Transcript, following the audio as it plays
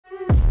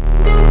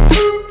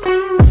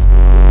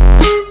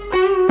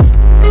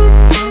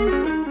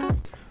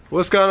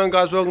What's going on,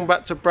 guys? Welcome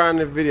back to a brand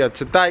new video.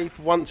 Today,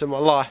 for once in my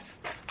life,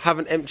 I have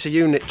an empty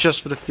unit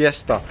just for the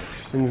Fiesta.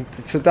 And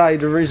today,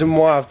 the reason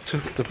why I've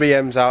took the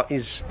BMs out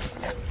is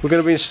we're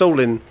going to be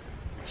installing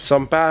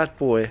some bad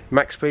boy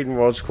max speed and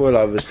rods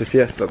coilovers to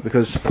Fiesta,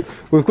 because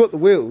we've got the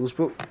wheels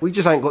but we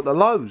just ain't got the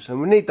lows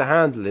and we need the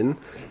handling,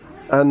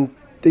 and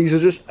these are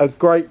just a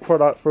great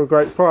product for a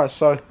great price.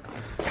 So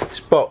this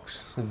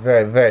box is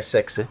very, very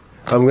sexy.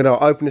 I'm going to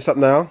open this up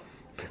now.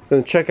 I'm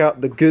going to check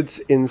out the goods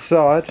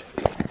inside.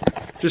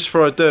 Just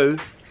before I do,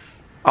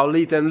 I'll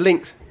leave them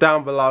linked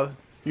down below.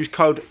 Use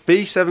code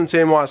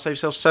B17Y, save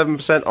yourself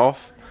 7% off.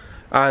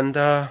 And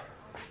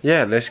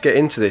yeah, let's get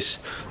into this.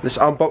 Let's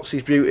unbox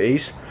these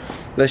beauties.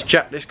 Let's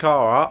jack this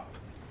car up,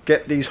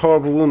 get these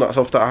horrible wheel nuts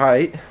off that I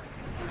hate,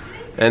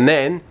 and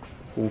then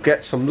we'll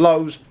get some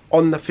lows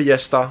on the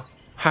Fiesta.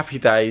 Happy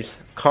days,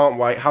 can't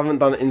wait. Haven't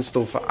done an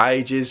install for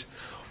ages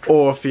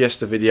or a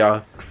Fiesta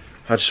video.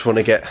 I just want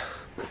to get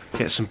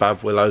some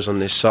bad boy lows on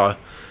this. So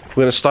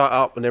we're going to start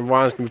up, and then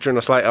Ryan's going to be joining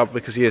us later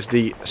because he has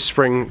the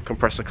spring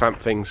compressor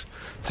clamp things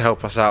to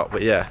help us out.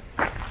 But yeah,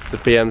 the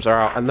BMs are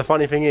out. And the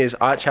funny thing is,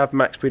 I actually have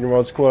max speed and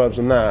rods coilovers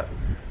on that,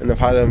 and I've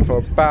had them for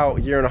about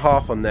a year and a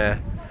half on there.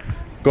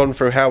 Gone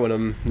through hell with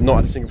them,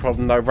 not had a single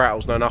problem, no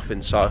rattles, no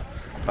nothing. So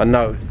I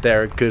know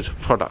they're a good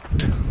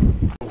product.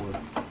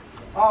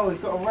 Oh, he's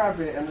got a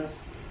rabbit and a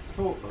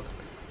tortoise.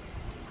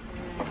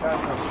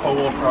 I'll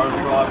walk around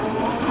and drive.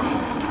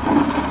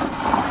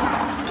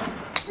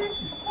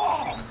 This is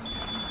fast!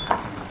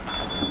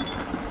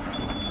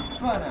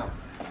 Burn out.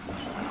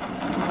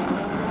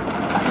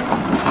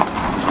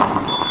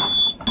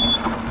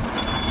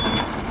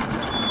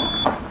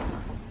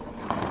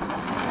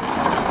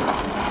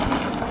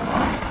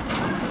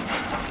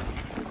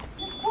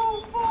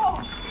 Oh,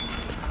 fast!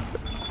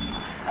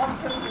 I'm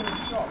taking a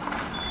shot.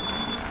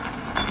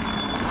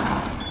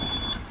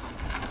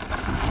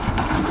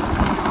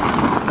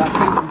 That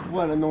thing was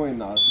well annoying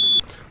though.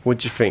 What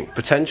do you think?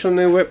 Potential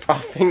new whip? I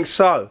think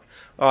so.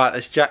 Alright,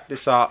 let's jack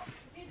this up.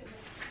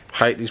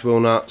 Hate these wheel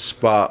nuts,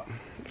 but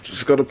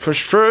just got to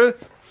push through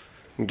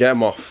and get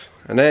them off.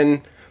 And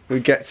then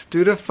we get to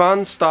do the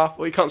fun stuff.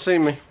 Well, you can't see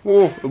me.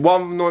 Whoa, the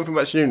one annoying thing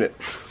about this unit,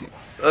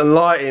 the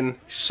lighting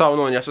is so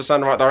annoying. You have to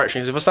stand in the right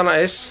direction. If I stand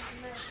like this,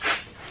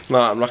 no,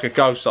 I'm like a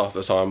ghost half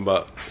the time,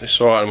 but it's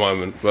alright at the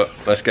moment. But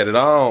let's get it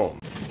on.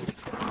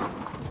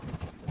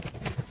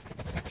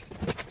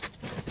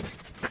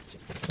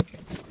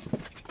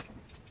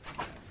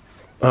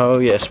 Oh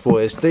yes,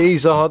 boys,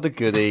 these are the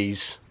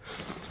goodies.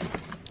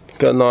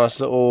 Got a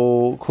nice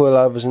little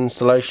coilovers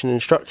installation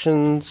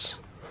instructions.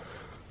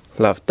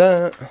 Love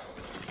that.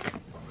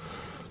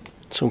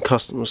 Some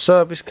customer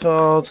service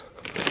card.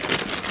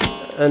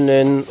 And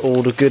then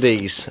all the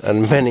goodies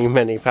and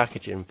many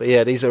packaging. But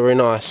yeah, these are really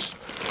nice.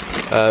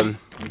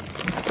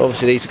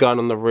 Obviously these are going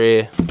on the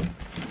rear.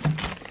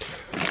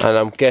 And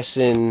I'm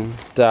guessing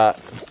that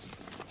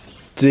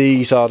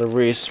these are the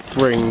rear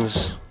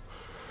springs.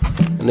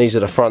 And these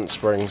are the front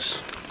springs.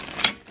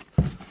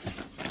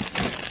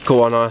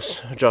 Cool,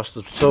 nice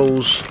adjustable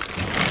tools.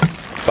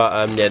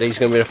 But yeah, these are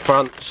going to be the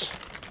fronts.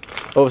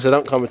 Obviously they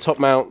don't come with top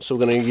mounts, so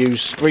we're going to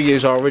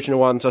reuse our original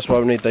ones. That's why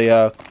we need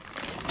the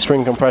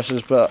spring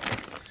compressors, but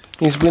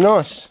these will be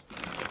nice.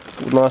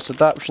 Got nice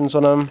adaptions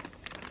on them.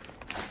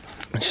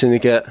 Just need to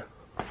get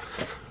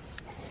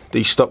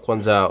these stock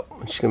ones out.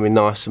 It's going to be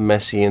nice and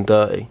messy and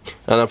dirty.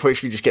 And I'm pretty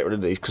sure you just get rid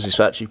of these because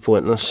it's actually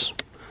pointless.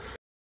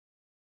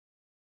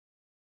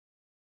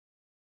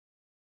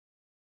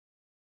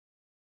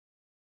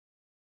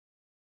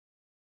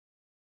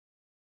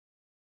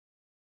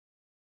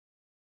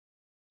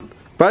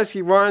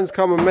 Basically, Ryan's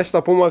come and messed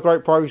up all my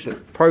great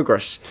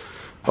progress.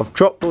 I've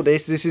dropped all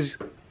this. This is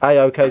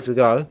A-OK to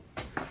go.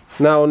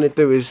 Now all I need to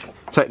do is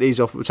take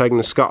these off. We're taking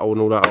the scuttle and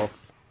all that off.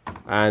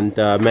 And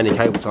many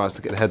cable ties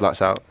to get the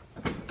headlights out.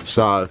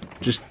 So,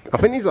 just, I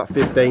think these are like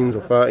 15s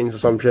or 13s or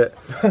some shit.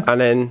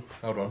 And then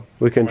hold on,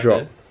 we can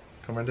drop.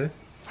 Come and do.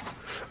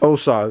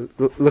 Also,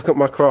 look at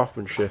my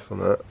craftsmanship on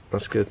that.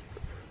 That's good.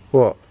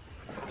 What?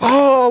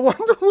 Oh, I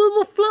wonder where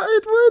my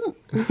flathead went.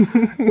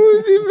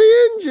 Was in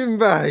the engine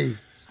bay?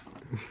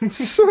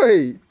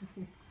 Sweet.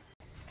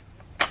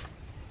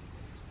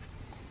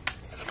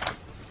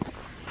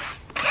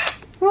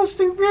 What's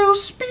the real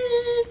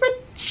speed,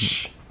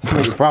 bitch?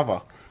 It's my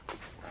brother.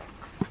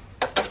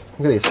 Look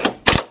at this.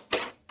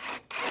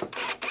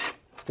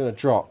 It's gonna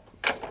drop.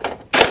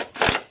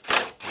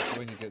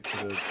 When you get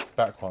to the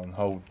back one,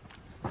 hold.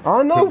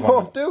 I know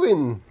what I'm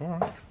doing.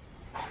 Alright.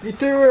 You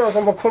do realise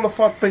I'm a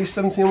qualified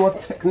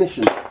B17Y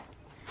technician.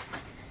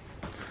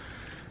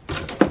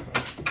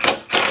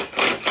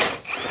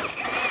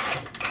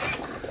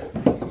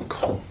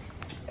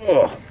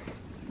 Ugh.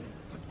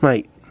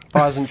 Mate,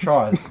 buys and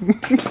tries.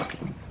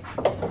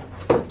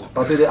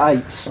 I did it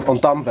 8s on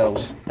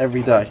dumbbells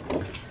every day.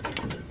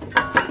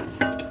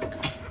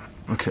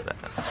 Look at that.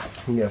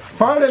 Yeah,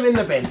 throw them in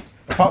the bin,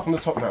 apart from the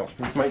top mounts,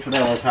 to make sure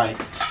they're okay.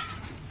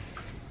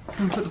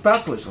 And put the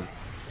bad boys on.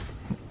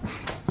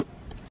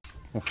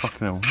 Oh,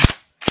 fucking hell.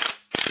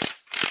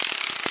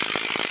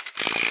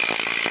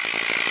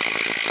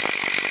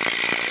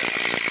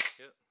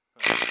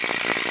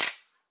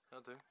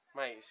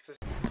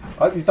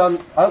 I hope we've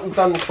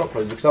done this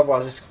properly, because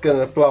otherwise it's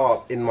gonna blow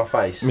up in my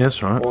face. Yeah,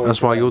 that's right.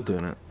 That's why you're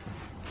doing it.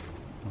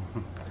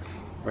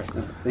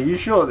 Are you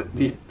sure that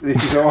this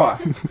is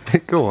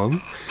alright? Go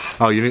on.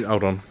 Oh, you need.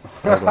 Hold on.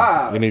 Hold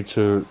on. You need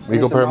to. You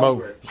got a pair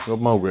of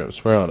mole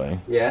grips. Where are they?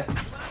 Yeah.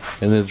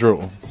 In the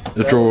drawer.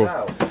 The drawer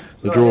of.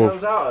 The drawer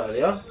of. Out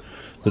earlier.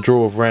 The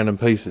drawer of random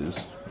pieces.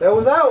 That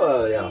was out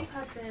earlier.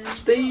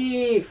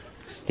 Steve.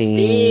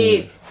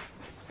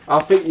 I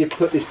think you've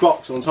put this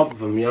box on top of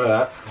them. You know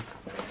that?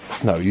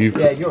 No, you've.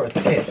 Yeah, you're a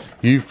tit.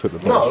 You've put the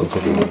box on top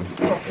of them.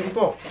 Fucking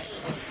box.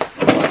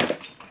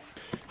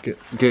 Get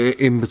it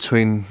in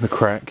between the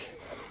crack.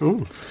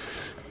 Ooh.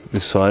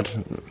 This side.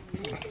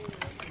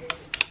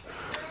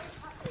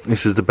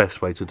 This is the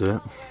best way to do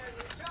it.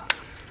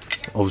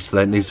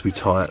 Obviously, it needs to be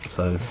tight,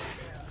 so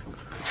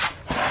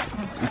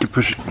you can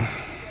push it.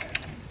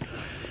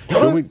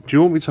 Do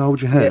you want me to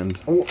hold your hand?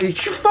 Yeah. Oh, you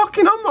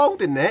fucking, I'm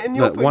holding it, and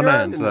you're putting one your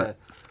hand in look. there.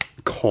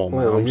 Calm,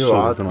 Oh, I'm you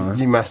sorry, are. don't I?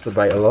 You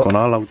masturbate a lot. Go on,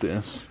 I'll hold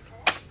this.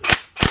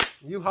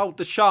 You hold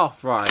the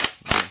shaft right.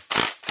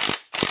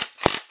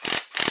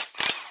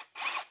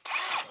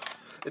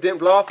 It didn't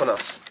blow up on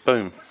us.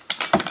 Boom.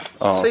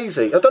 It's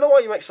easy. I don't know why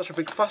you make such a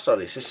big fuss on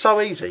this. It's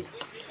so easy.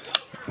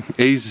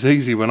 It's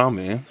easy when I'm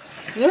here.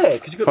 Yeah,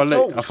 because you've got the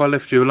tools. If I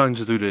left you alone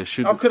to do this,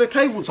 I could have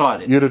cable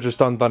tied it. you'd have just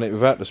done it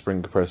without the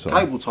spring compressor.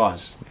 Cable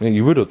ties. Yeah,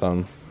 you would have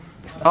done.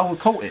 I would have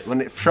caught it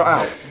when it shot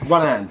out.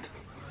 One hand.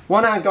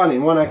 One hand gun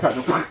in, one hand catch.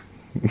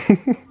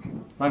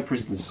 No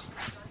prisoners.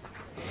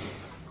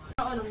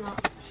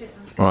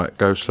 Right,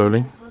 go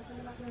slowly.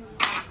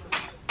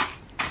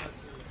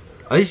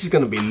 This is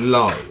going to be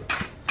low.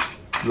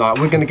 Like,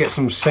 we're going to get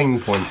some sing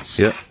points.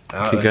 Yep.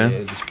 Out Keep of going.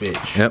 here, this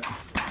bitch. Yep.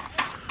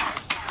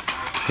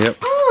 Yep.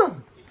 Ah,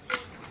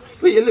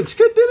 but it looks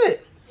good, doesn't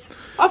it?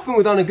 I think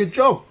we've done a good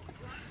job.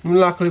 And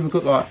luckily we've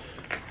got like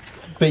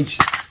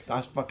beasts.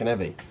 That's fucking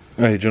heavy.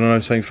 Hey, do you know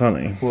something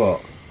funny?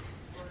 What?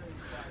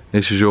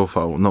 This is your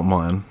fault, not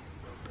mine.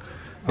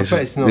 I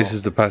bet it's not. This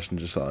is the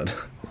passenger side.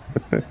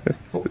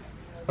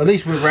 At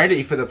least we're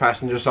ready for the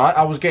passenger side.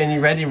 I was getting you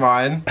ready,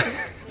 Ryan.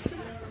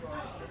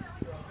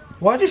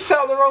 Why'd you sat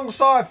on the wrong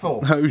side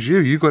for? That was you.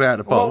 You got it out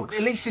of the box.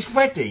 Well, at least it's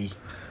ready.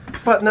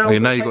 But now,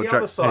 now you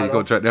got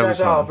to jack the other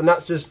side. Up, and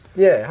that's just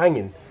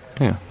hanging.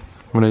 Yeah.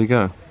 Well, there you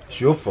go.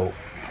 It's your fault.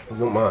 It's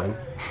not mine.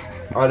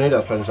 I knew that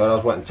was passenger side. I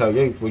was waiting to tell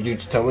you for you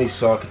to tell me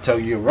so I could tell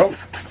you you're wrong.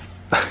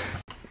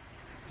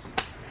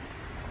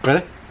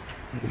 Ready?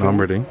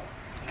 I'm ready.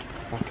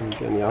 Fucking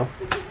genial.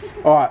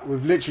 Alright,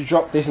 we've literally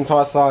dropped this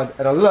entire side,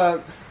 and I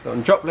learned that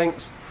on drop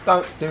links,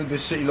 don't do the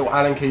shitty little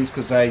Allen keys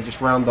because they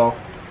just round off.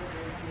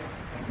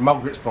 Mole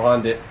grips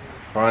behind it.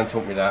 Ryan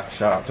taught me that.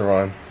 Shout out to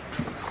Ryan.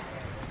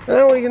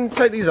 Now we can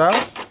take these out,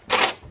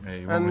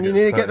 Yeah, and you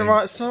need to get the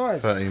right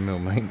size.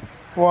 13mm, mate.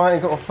 Well, I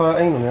ain't got a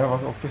 13 on here,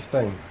 I've got a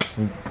 15.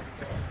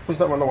 Where's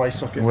that runaway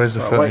socket? Where's the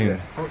 13?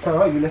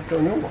 Oh, you left it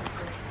on your one.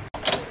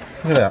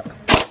 Look at that.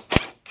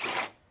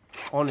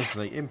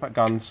 Honestly, impact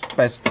guns,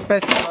 best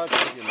purchase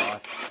of your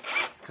life.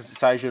 Because it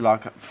saves you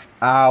like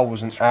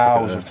hours and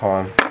hours of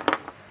time.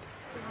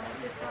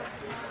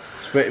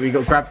 But we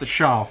got to grab the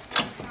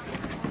shaft.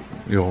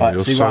 You're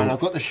See, so, Ryan, I've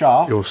got the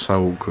shaft. You're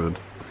so awkward.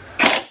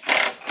 That's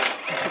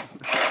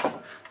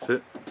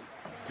it.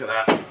 Look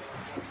at that.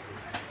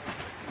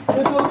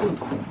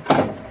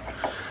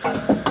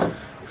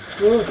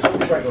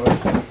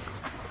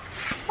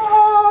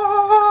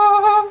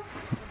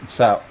 It's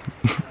out.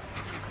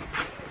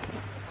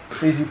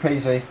 Easy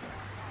peasy.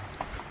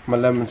 My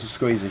lemons are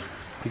squeezy.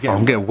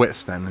 I'm getting wet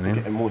standing here.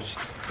 Getting moist.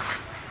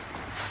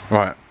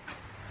 Right.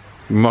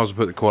 We might as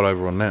well put the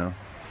coilover on now.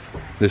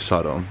 This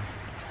side on.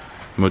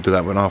 And we'll do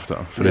that one after,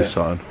 for this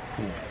side.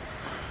 Yeah.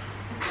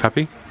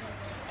 Happy?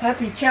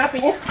 Happy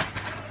chappy.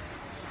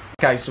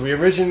 Okay, so we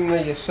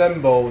originally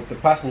assembled the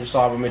passenger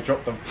side when we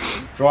dropped the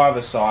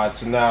driver's side,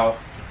 so now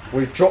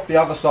we've dropped the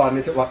other side and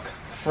it took like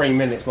 3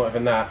 minutes, not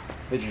even that.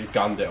 Literally just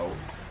gunned it all.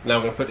 Now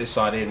we're going to put this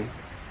side in.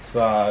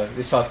 So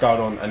this side's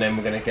going on, and then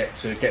we're going to get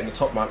to getting the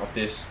top mount off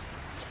this,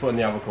 to put in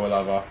the other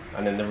coilover,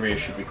 and then the rear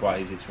should be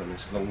quite easy to run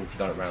this, as long as you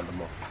don't round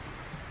them off,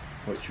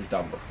 which we've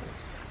done before.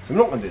 So we're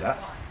not going to do that.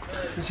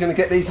 We're just going to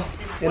get these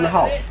in the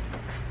hole.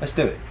 Let's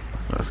do it.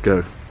 Let's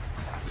go.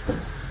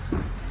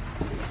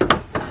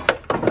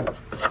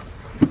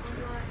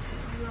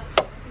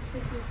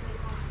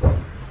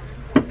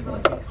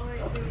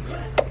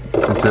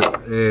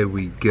 There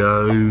we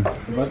go.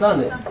 Have I done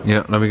it?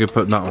 Yeah, let me go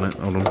put that on it.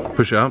 Hold on.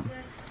 Push it up.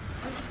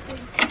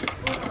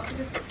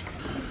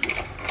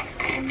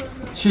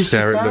 She's See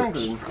how it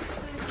dangling. looks.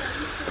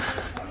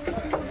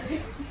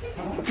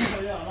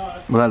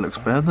 Well, that looks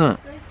better, doesn't it?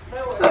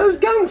 That was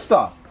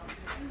gangster.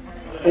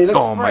 It looks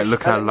Oh, fresh, mate,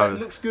 look how and low. It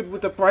looks good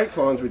with the brake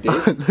lines we did.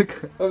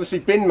 Obviously,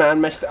 Bin Man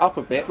messed it up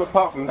a bit, but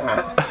apart from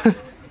that,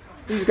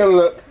 he's going to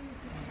look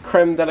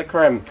creme de la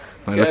creme.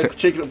 Mate, Get a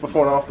cheeky look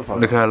before and after photo.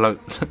 Look how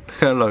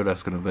low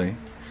that's going to be.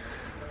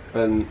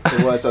 And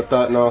the words are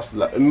dirt nasty.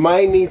 Look, it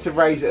may need to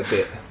raise it a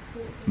bit.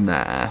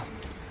 Nah.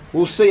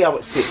 We'll see how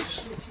it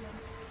sits.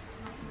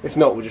 If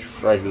not, we'll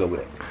just raise it a little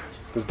bit.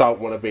 Because don't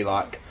want to be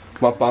like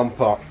my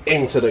bumper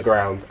into the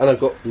ground, and I've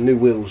got new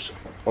wheels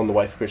on the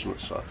way for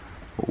Christmas. So.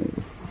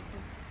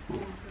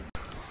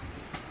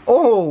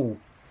 Oh,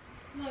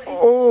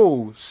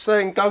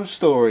 saying ghost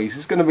stories.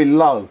 It's going to be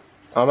low.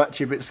 I'm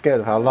actually a bit scared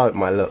of how low it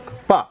might look,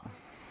 but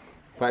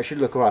it should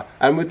look alright.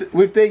 And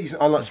with these,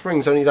 unlike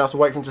springs, only have to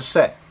wait for them to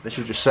set. They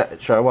should just set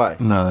it straight away.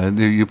 No,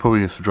 you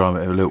probably have to drive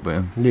it a little bit.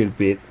 A little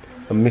bit.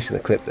 I'm missing a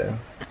clip there,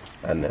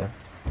 and there,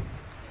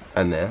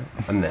 and there,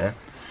 and there.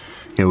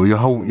 Yeah, well,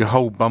 your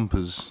whole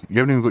bumpers. You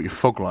haven't even got your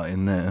fog light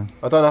in there.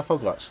 I don't have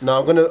fog lights. No,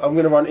 I'm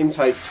gonna run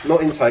intakes,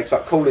 not intakes,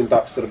 like cooling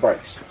ducts to the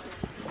brakes.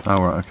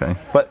 Oh right, okay.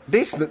 But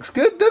this looks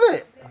good, doesn't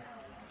it?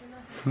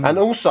 And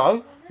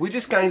also, we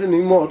just gained a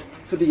new mod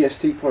for the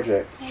ST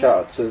project. Shout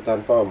out to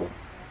Dan Farmer.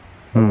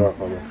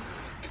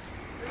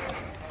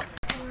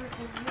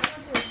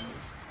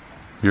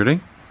 You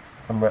ready?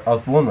 I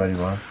was born ready,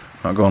 man.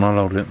 Right, go on, I'll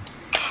hold it.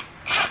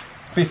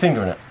 Be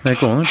fingering it. Yeah,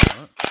 go on. That's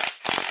all right.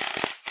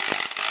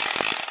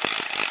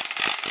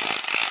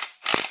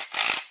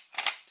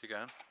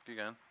 Keep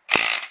going.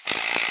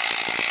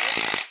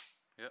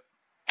 Yep.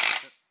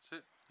 That's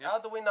it. Yep. How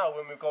do we know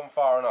when we've gone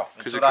far enough?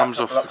 Because it comes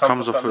off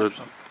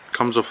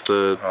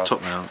the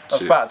top now. I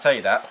was about to tell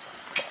you that.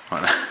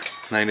 Right now.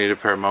 Now you need a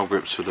pair of mole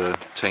grips for the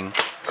ting.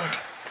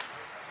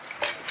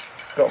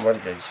 Got them ready,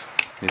 these.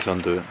 Need to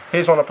undo it.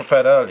 Here's one I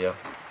prepared earlier.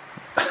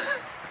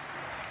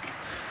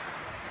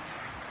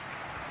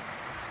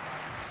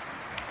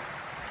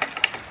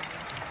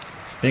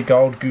 Big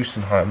old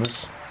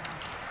Goosenheimers.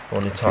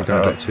 On your tuck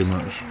Don't out. do too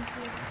much.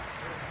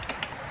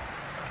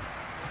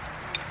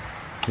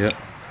 Yep.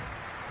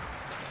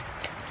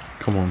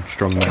 Come on,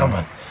 strong man. Come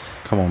on.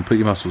 Come on, put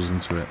your muscles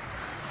into it.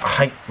 I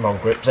hate mole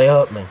grips, they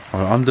hurt me.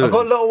 Right, undo it. I've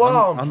got a little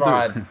arm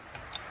tried.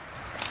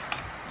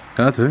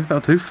 That'll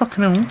do,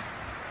 fucking hell.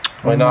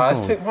 Wait, no,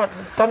 I've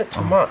done it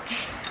too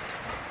much.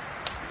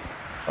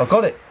 I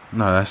got it.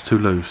 No, that's too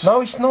loose.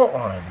 No, it's not,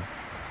 Ryan.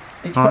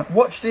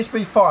 Watch this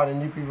be fine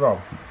and you'd be wrong.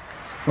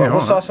 Right, Yeah,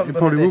 what size it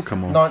probably will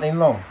come on. 19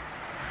 long.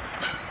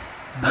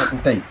 Looking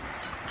deep.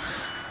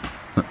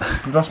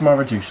 You've lost my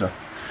reducer.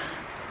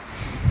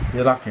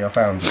 You're lucky I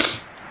found it.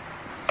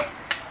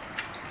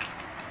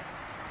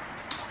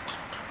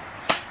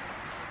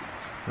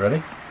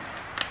 Ready?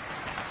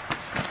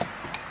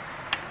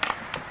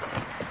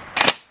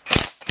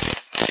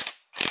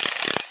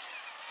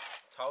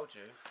 Told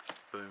you.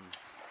 Boom.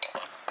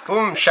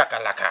 Boom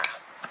shakalaka.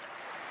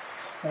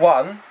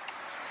 One.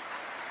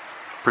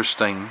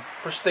 Pristine.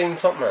 Pristine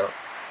top mount.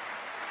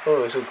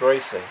 Oh, it's all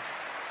greasy.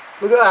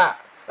 Look at that.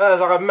 That's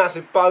like a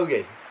massive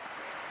bogey.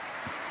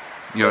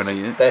 You won't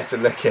eat it. There to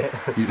lick it.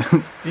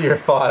 You're a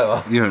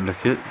firer. You won't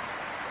lick it.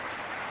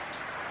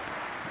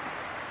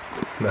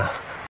 No.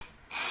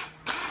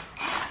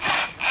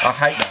 I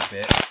hate that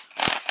bit.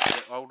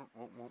 Hold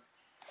on.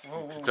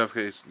 Don't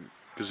forget,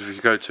 because if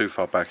you go too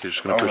far back, you're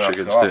just going to push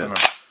against it.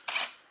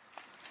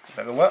 Is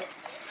that gonna work?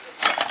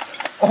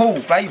 Oh,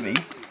 baby.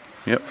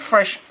 Yep.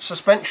 Fresh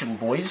suspension,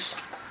 boys.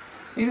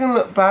 He's gonna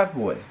look bad,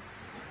 boy.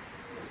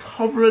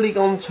 Probably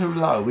gone too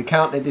low. We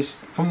counted this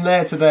from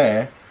there to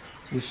there.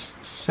 Is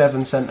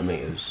 7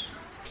 centimeters.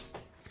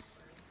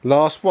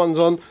 Last one's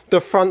on.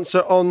 The fronts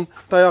are on.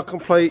 They are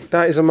complete.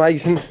 That is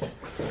amazing.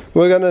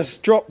 We're gonna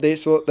drop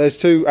this. There's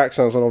 2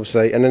 axons on,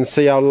 obviously, and then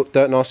see how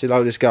dirt nasty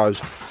low this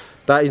goes.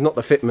 That is not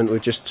the fitment. We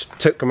just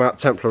took them out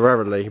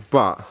temporarily,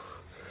 but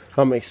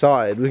I'm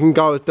excited. We can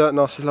go as dirt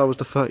nasty low as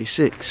the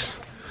 36.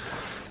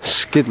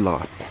 Skid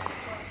life.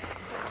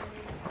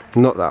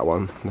 Not that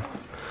one.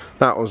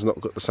 That one's not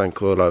got the same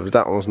coilovers.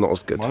 That one's not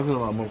as good. Why have you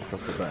got more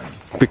stuff at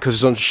that? Because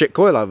it's on shit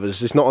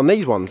coilovers. It's not on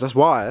these ones. That's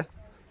why.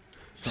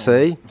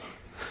 See?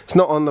 It's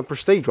not on the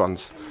prestige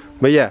ones.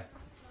 But yeah,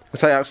 I'll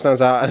take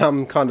axons out, and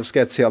I'm kind of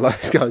scared to see how low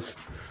this goes.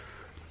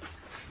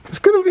 It's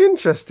going to be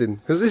interesting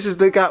because this is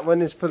the gap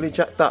when it's fully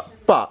jacked up.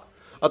 But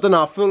I don't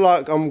know. I feel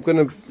like I'm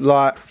going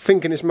to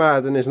thinking it's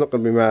mad, and it's not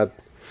going to be mad.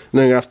 And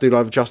then I'm going to have to do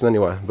live adjusting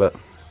anyway. But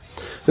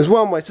there's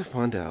one way to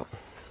find out.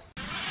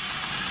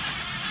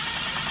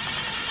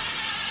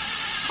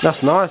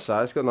 That's nice,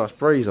 that. It's got a nice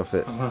breeze off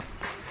it.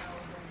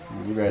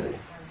 You ready?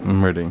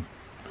 I'm ready.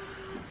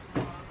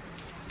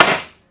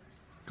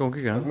 Go on,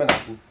 keep going.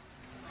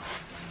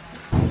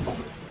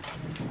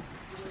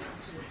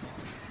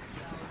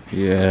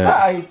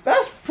 Yeah. Hey,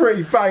 that's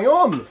pretty bang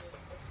on.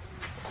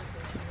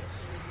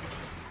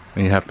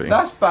 Are you happy?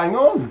 That's bang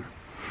on.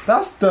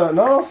 That's dirt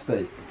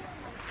nasty.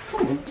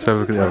 Let's have a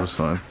look at the other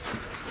side.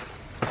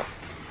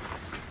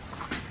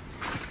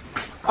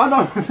 I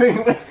don't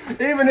think,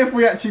 even if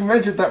we actually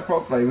measured that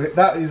properly,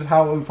 that is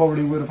how we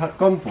probably would have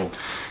gone for.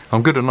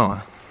 I'm good or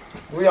not?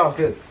 We are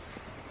good.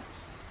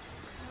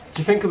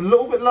 Do you think a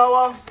little bit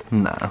lower?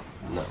 No.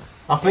 No.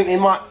 I think it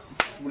might,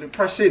 will it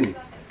press in?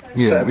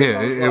 Yeah,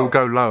 yeah, it'll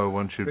go lower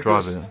once you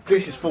drive it.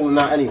 This is falling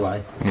out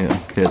anyway. Yeah,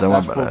 don't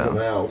worry about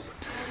that.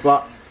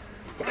 But,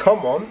 come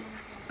on,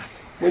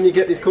 when you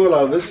get these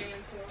coilovers,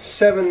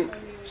 7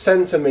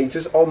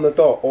 centimetres on the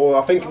dot,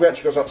 or I think we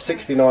actually got like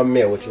 69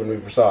 mil if you want to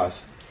be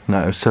precise.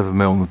 No, it was 7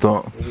 mil on the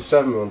dot. It was a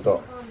 7 mil on the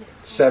dot.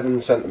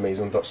 7 centimetres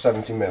on dot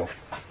 70 mil.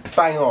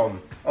 Bang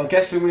on. I'm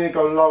guessing we need to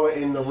go lower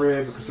in the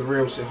rear because the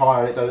rear will sit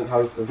higher and it doesn't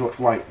hold as much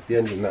weight at the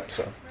engine that,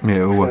 so. Yeah,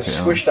 it'll work it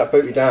out. Squish that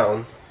booty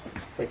down,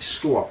 make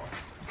squat.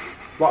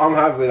 But I'm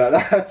happy with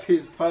that. That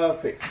is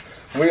perfect.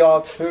 We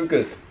are too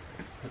good.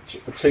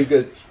 Too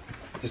good.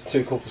 Just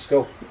too cool for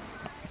school.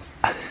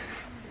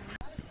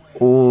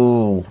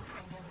 Ooh.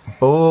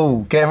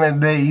 Ooh, get rid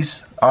of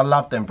these. I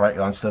love them brake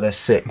lines, so they're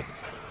sick.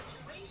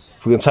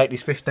 We're going to take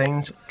these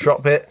 15s,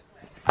 drop it,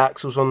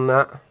 axles on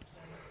that.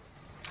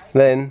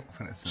 Then,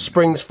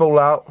 springs fall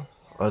out.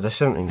 Oh, they're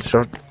 17s.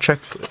 Should I check?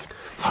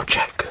 I'll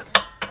check.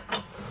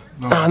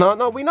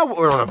 No, we know what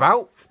we're on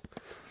about.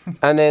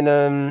 And then,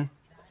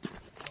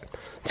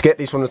 to get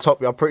these from the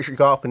top, I'm pretty sure you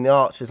go up in the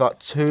arch, it's like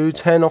 2,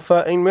 10 or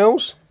 13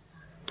 mils.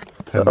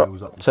 10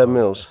 mils up. 10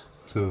 mils.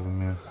 2 of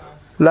them, yeah.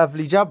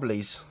 Lovely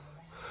jubblies.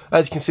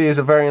 As you can see, there's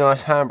a very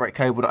nice handbrake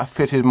cable that I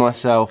fitted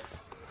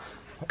myself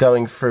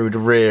going through the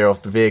rear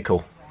of the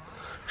vehicle.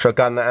 Should I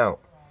gun that out?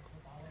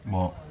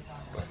 What?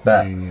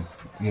 That.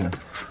 Yeah.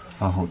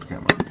 I'll hold the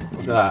camera.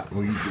 That.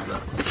 Well, you do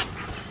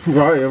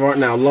that. Right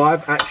now,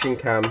 live action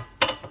cam.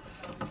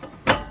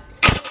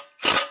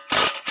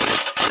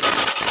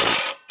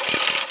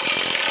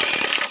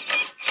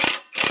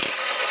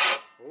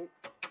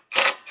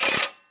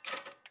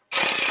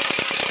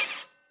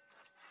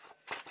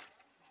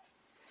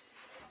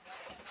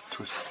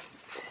 Twist.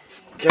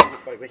 Jump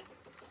it, baby.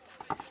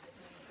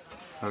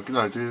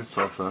 No, do this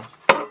side first.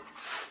 Drop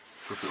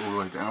it all the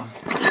way down.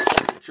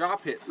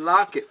 Drop it,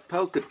 lock it,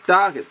 poke it,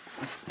 dog it.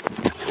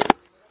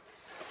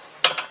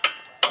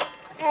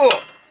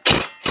 Oh.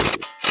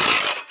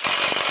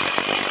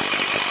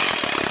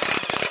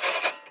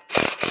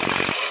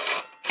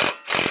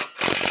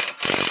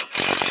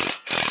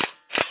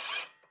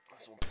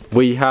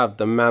 We have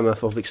the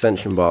mammoth of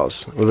extension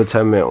bars with a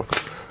 10 mil.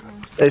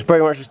 It's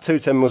pretty much just 2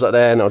 10 mils up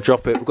there and I'll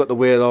drop it. We've got the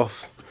wheel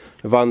off,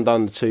 we've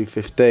undone the 2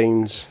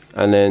 15s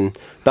and then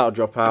that'll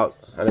drop out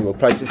and then we'll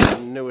place it with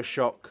a newer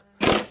shock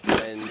and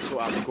then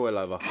sort out the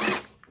coilover.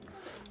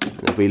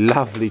 It'll be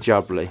lovely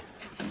jubbly.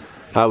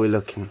 How are we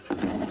looking?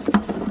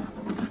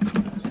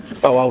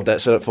 Oh, hold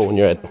that so it fall on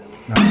your head.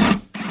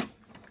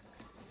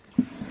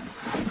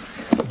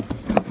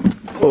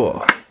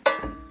 Oh.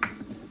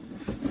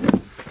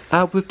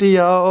 Out with the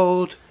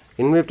old,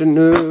 in with the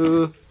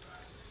new.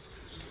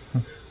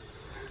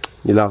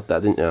 You loved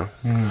that, didn't you?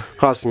 Mm.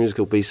 High School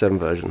Musical B7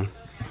 version.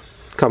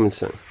 Coming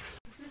soon.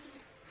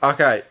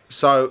 Okay,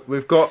 so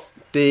we've got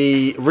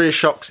the rear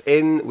shocks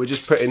in. We're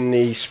just putting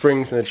the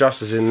springs and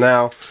adjusters in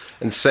now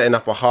and setting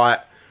up a height.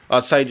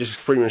 I'd say just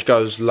pretty much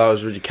go as low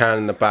as you can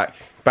in the back.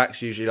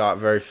 Back's usually like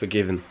very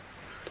forgiving.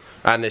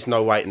 And there's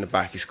no weight in the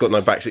back. It's got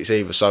no back seats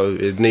either, so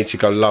it needs to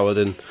go lower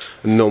than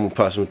a normal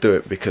person would do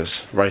it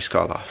because race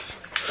car life.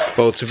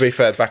 Well, to be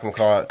fair, the back of my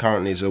car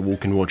currently is a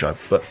walk-in wardrobe,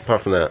 but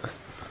apart from that,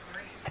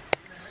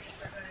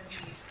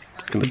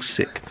 it looks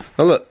sick.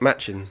 Oh look,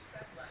 matching.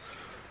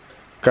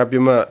 Grab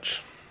your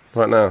merch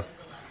right now.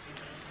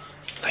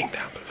 Link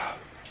down below.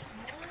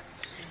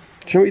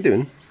 Do you know what you're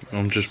doing?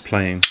 I'm just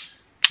playing.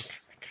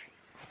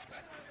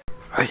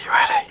 Are you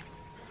ready?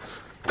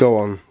 Go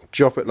on,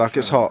 drop it like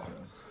it's hot.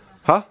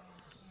 Huh?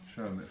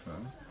 Show them it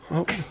first.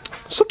 Oh.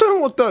 Stop doing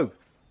what I do.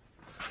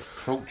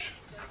 Torch.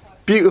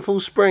 Beautiful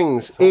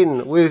springs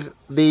in with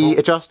the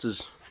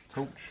adjusters.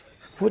 Torch.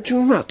 What do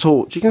you mean about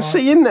torch? You can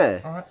see in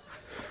there. Alright.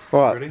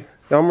 Alright. Ready?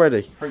 I'm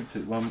ready. 3,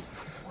 2, 1.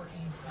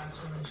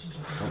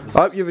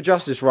 I hope you've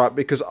adjusted this right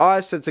because I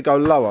said to go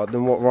lower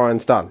than what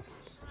Ryan's done.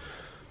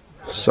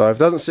 So if it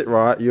doesn't sit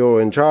right, you're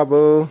in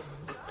trouble.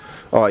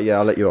 Alright, yeah,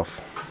 I'll let you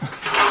off.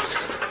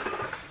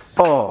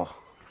 Oh.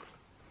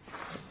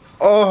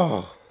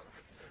 Oh.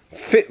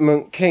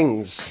 Fitment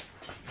Kings.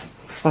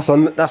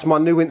 That's my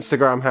new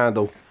Instagram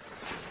handle.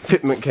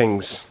 Fitment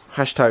Kings.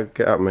 Hashtag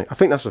get at me. I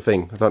think that's a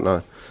thing. I don't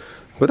know.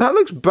 But that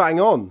looks bang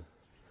on.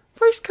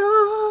 Race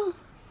car.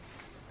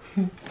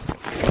 Road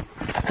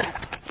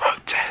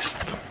test.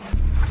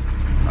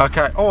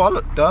 Okay. Oh, I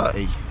look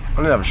dirty. I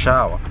need to have a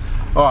shower.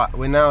 Alright,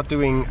 we're now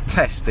doing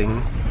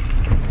testing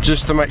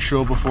just to make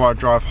sure before I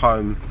drive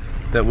home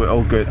that we're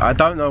all good. I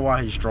don't know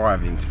why he's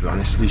driving, to be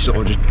honest. He sort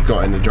of just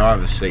got in the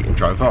driver's seat and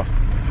drove off.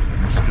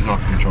 It's because I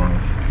can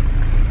drive.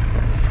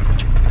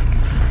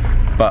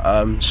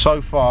 But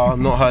so far,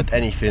 not heard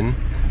anything.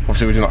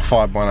 Obviously we're doing like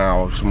 5 by an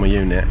hour on my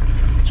unit.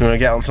 So we're gonna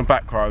get on some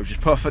back roads,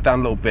 just put our foot down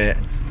a little bit,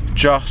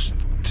 just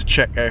to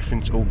check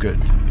everything's all good.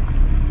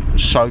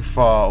 So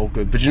far, all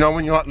good. But you know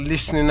when you're like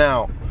listening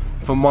out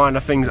for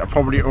minor things that are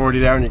probably already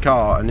there in your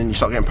car and then you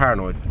start getting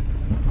paranoid?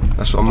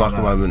 That's what I'm like at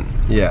the moment.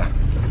 Yeah.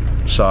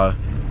 So,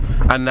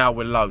 and now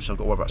we're low, so I've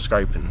got to worry about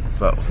scraping.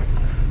 But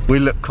we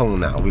look cool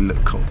now, we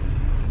look cool.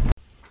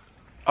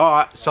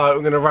 Alright, so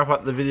we're gonna wrap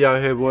up the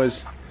video here, boys.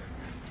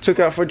 Took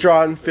out for a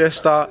drive in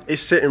Fiesta.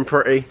 It's sitting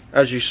pretty,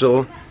 as you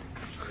saw.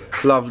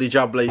 Lovely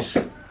jubblies.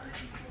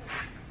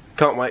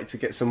 Can't wait to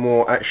get some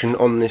more action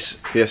on this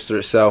Fiesta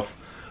itself.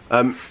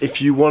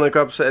 If you want to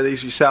grab a set of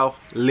these yourself,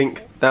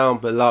 link down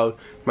below.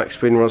 Max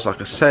Spin Rods,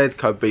 like I said,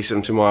 code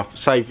B7 to my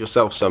save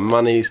yourself some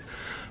monies.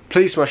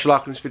 Please smash a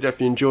like on this video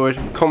if you enjoyed.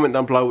 Comment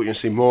down below what you want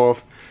to see more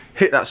of.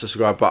 Hit that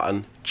subscribe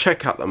button.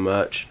 Check out the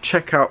merch.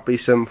 Check out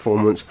B7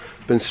 Performance.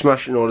 Been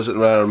smashing orders at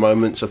the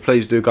moment, so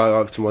please do go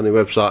over to my new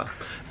website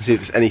and see if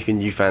there's anything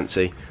you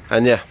fancy.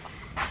 And yeah,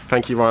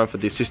 thank you Ryan for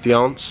the assisty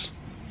answers.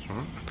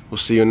 We'll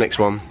see you in the next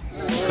one.